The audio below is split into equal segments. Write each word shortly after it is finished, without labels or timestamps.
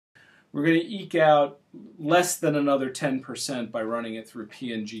we're going to eke out less than another 10% by running it through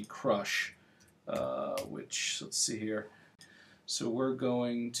pngcrush, which, let's see here. So we're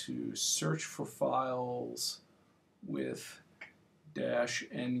going to search for files with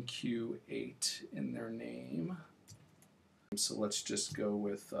 -nq8 in their name. So let's just go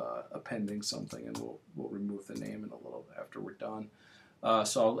with appending something, and we'll remove the name in a little after we're done.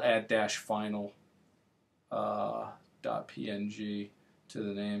 So I'll add -final .png to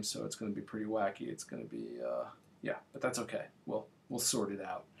the name, so it's going to be pretty wacky. It's going to be yeah, but that's okay. We'll sort it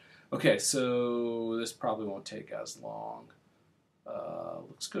out. Okay, so this probably won't take as long.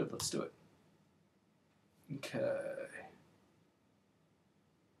 Looks good. Let's do it. Okay.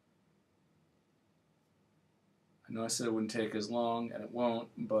 I know I said it wouldn't take as long, and it won't,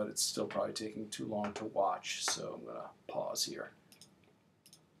 but it's still probably taking too long to watch, so I'm going to pause here.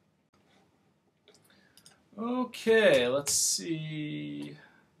 Okay, let's see.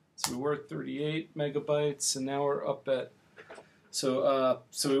 So we were at 38 megabytes, and now we're up at, so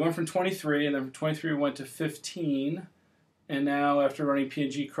we went from 23, and then from 23 we went to 15, and now after running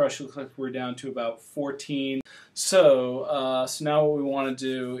pngcrush, it looks like we're down to about 14. So, so now what we want to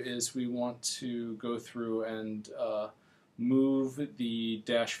do is we want to go through and move the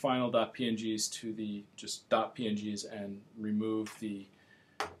 -final.pngs to the just .pngs and remove the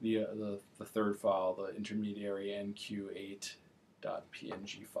third file, the intermediary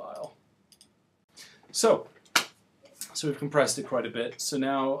nq8.png file. So we've compressed it quite a bit. So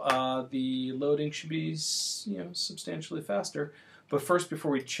now the loading should be, substantially faster. But first,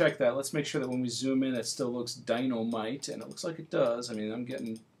 before we check that, let's make sure that when we zoom in, it still looks dynamite, and it looks like it does. I mean, I'm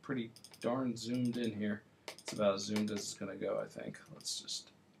getting pretty darn zoomed in here. It's about as zoomed as it's going to go, I think. Let's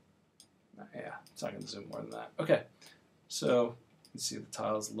just, yeah, it's not going to zoom more than that. Okay, so you can see the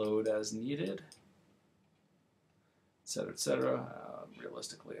tiles load as needed, etc., etc.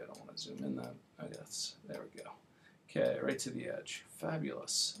 Realistically, I don't want to zoom in that. I guess there we go. Okay, right to the edge.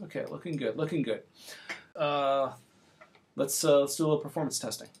 Fabulous. Okay, looking good. Looking good. Let's do a little performance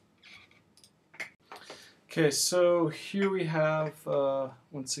testing. Okay, so here we have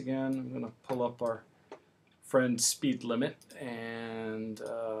once again. I'm going to pull up our friend speed limit, and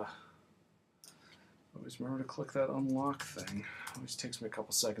always remember to click that unlock thing. Always takes me a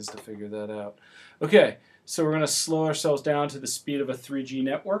couple seconds to figure that out. Okay, so we're going to slow ourselves down to the speed of a 3G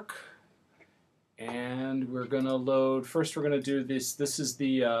network, and we're going to load. First, we're going to do this. This is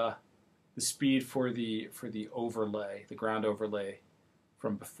the speed for the overlay, the ground overlay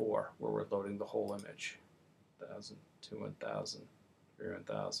from before, where we're loading the whole image. 1,000, 2, 1,000, 3,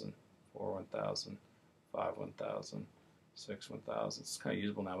 1,000, 4, 1,000, 5, 1,000, 6, 1,000. It's kind of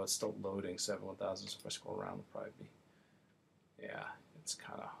usable now, but it's still loading. 7, 1,000. So if I scroll around, it'll probably be, yeah, it's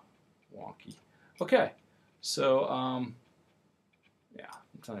kind of wonky. Okay, so yeah,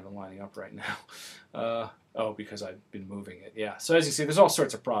 it's not even lining up right now. Oh, because I've been moving it. Yeah. So as you see, there's all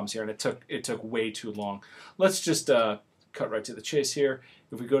sorts of problems here, and it took way too long. Let's just cut right to the chase here.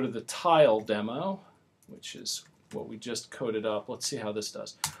 If we go to the tile demo, which is what we just coded up, let's see how this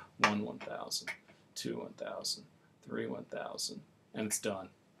does. 1, 1,000, 2, 1,000, 3, 1,000, and it's done.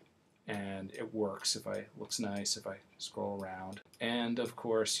 And it works. If I looks nice if I scroll around. And of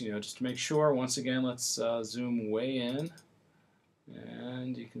course, just to make sure, once again, let's zoom way in,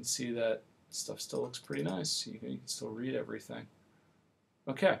 and you can see that stuff still looks pretty nice. You can still read everything.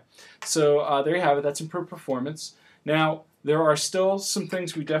 Okay, so there you have it. That's improved performance. Now, there are still some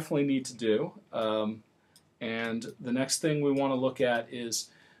things we definitely need to do. And the next thing we want to look at is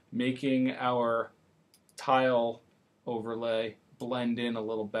making our tile overlay blend in a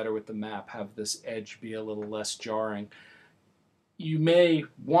little better with the map, have this edge be a little less jarring. You may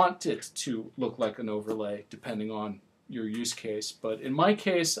want it to look like an overlay depending on your use case, but in my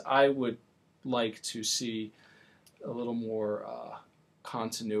case, I would like to see a little more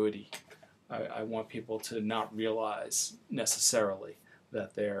continuity. I want people to not realize necessarily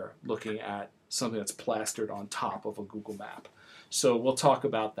that they're looking at something that's plastered on top of a Google map. So we'll talk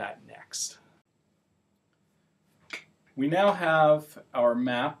about that next. We now have our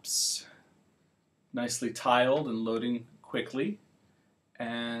maps nicely tiled and loading quickly,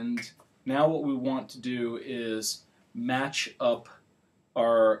 and now what we want to do is match up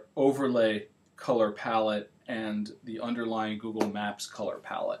our overlay color palette and the underlying Google Maps color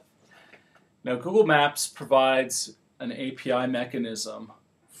palette. Now, Google Maps provides an API mechanism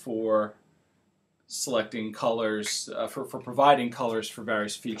for selecting colors, for providing colors for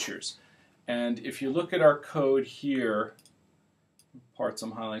various features. And if you look at our code here, parts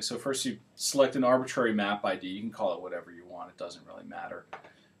I'm highlighting, so first you select an arbitrary map ID. You can call it whatever you want. It doesn't really matter.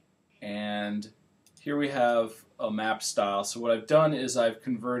 And here we have a map style. So what I've done is I've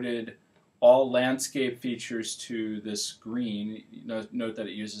converted all landscape features to this green. Note that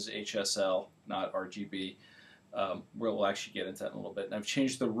it uses HSL, not RGB. We'll actually get into that in a little bit. And I've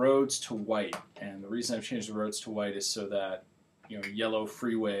changed the roads to white, and the reason I've changed the roads to white is so that yellow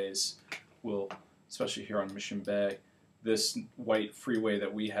freeways will, especially here on Mission Bay, this white freeway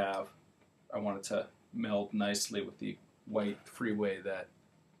that we have, I want it to meld nicely with the white freeway that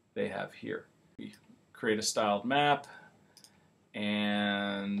they have here. We create a styled map,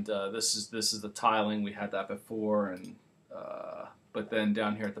 and this is the tiling. We had that before, and but then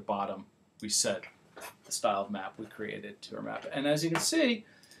down here at the bottom we set the styled map we created to our map. And as you can see,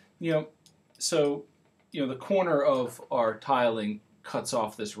 the corner of our tiling cuts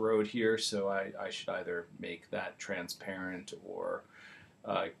off this road here, so I should either make that transparent or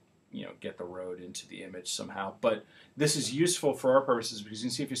get the road into the image somehow. But this is useful for our purposes because you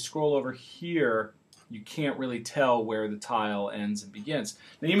can see if you scroll over here, you can't really tell where the tile ends and begins.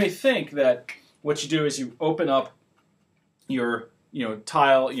 Now you may think that what you do is you open up your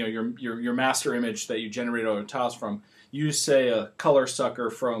tile, your master image that you generate all your tiles from. Use, say, a color sucker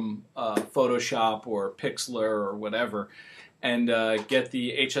from Photoshop or Pixlr or whatever, and get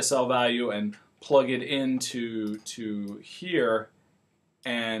the HSL value and plug it into here,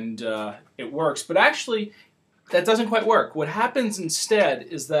 and it works. But actually, that doesn't quite work. What happens instead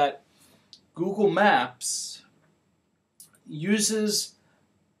is that Google Maps uses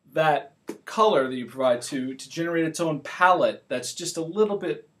that color that you provide to generate its own palette that's just a little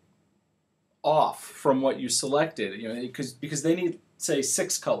bit off from what you selected, because they need, say,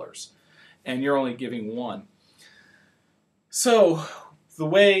 6 colors, and you're only giving 1. So the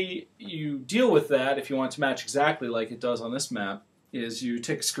way you deal with that, if you want to match exactly like it does on this map, is you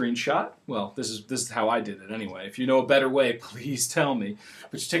take a screenshot. Well, this is how I did it anyway. If you know a better way, please tell me.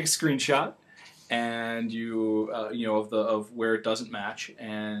 But you take a screenshot, and of where it doesn't match,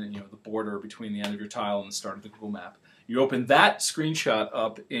 and the border between the end of your tile and the start of the Google map. You open that screenshot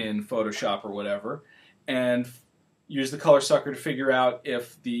up in Photoshop or whatever, and use the color sucker to figure out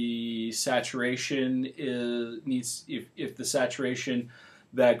if the saturation if the saturation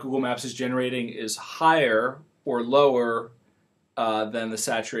that Google Maps is generating is higher or lower than the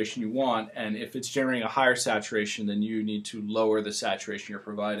saturation you want, and if it's generating a higher saturation, then you need to lower the saturation you're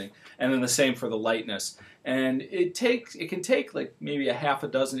providing. And then the same for the lightness. And it can take like maybe a half a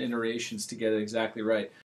dozen iterations to get it exactly right.